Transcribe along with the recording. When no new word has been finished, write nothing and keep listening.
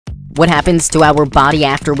What happens to our body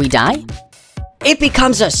after we die? It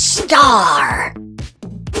becomes a star!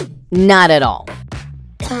 Not at all.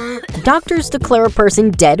 Doctors declare a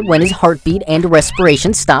person dead when his heartbeat and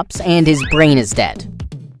respiration stops and his brain is dead.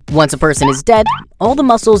 Once a person is dead, all the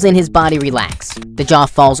muscles in his body relax. The jaw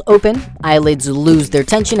falls open, eyelids lose their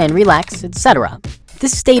tension and relax, etc.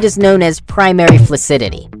 This state is known as primary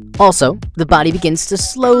flaccidity. Also, the body begins to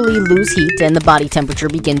slowly lose heat and the body temperature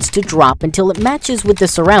begins to drop until it matches with the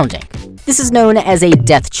surrounding. This is known as a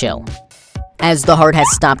death chill. As the heart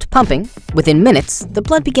has stopped pumping, within minutes, the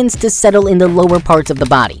blood begins to settle in the lower parts of the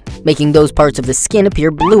body, making those parts of the skin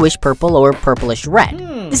appear bluish-purple or purplish-red.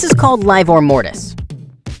 This is called livor mortis.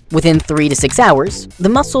 Within 3 to 6 hours, the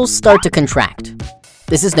muscles start to contract.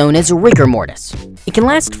 This is known as rigor mortis. It can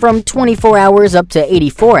last from 24 hours up to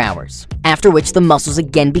 84 hours, after which the muscles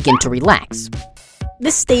again begin to relax.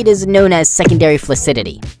 This state is known as secondary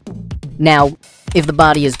flaccidity. Now, if the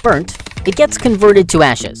body is burnt, it gets converted to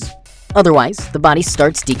ashes. Otherwise, the body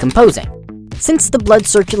starts decomposing. Since the blood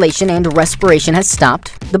circulation and respiration has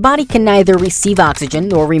stopped, the body can neither receive oxygen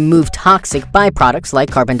nor remove toxic byproducts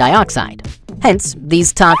like carbon dioxide. Hence,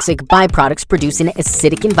 these toxic byproducts produce an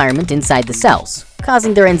acidic environment inside the cells,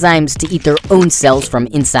 causing their enzymes to eat their own cells from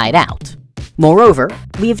inside out. Moreover,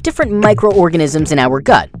 we have different microorganisms in our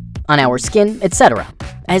gut, on our skin, etc.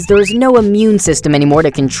 As there is no immune system anymore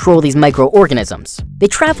to control these microorganisms, they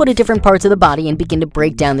travel to different parts of the body and begin to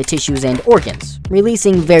break down the tissues and organs,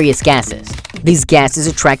 releasing various gases. These gases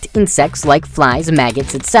attract insects like flies,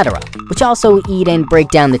 maggots, etc., which also eat and break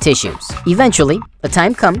down the tissues. Eventually, a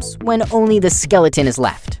time comes when only the skeleton is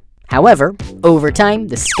left. However, over time,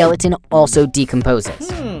 the skeleton also decomposes.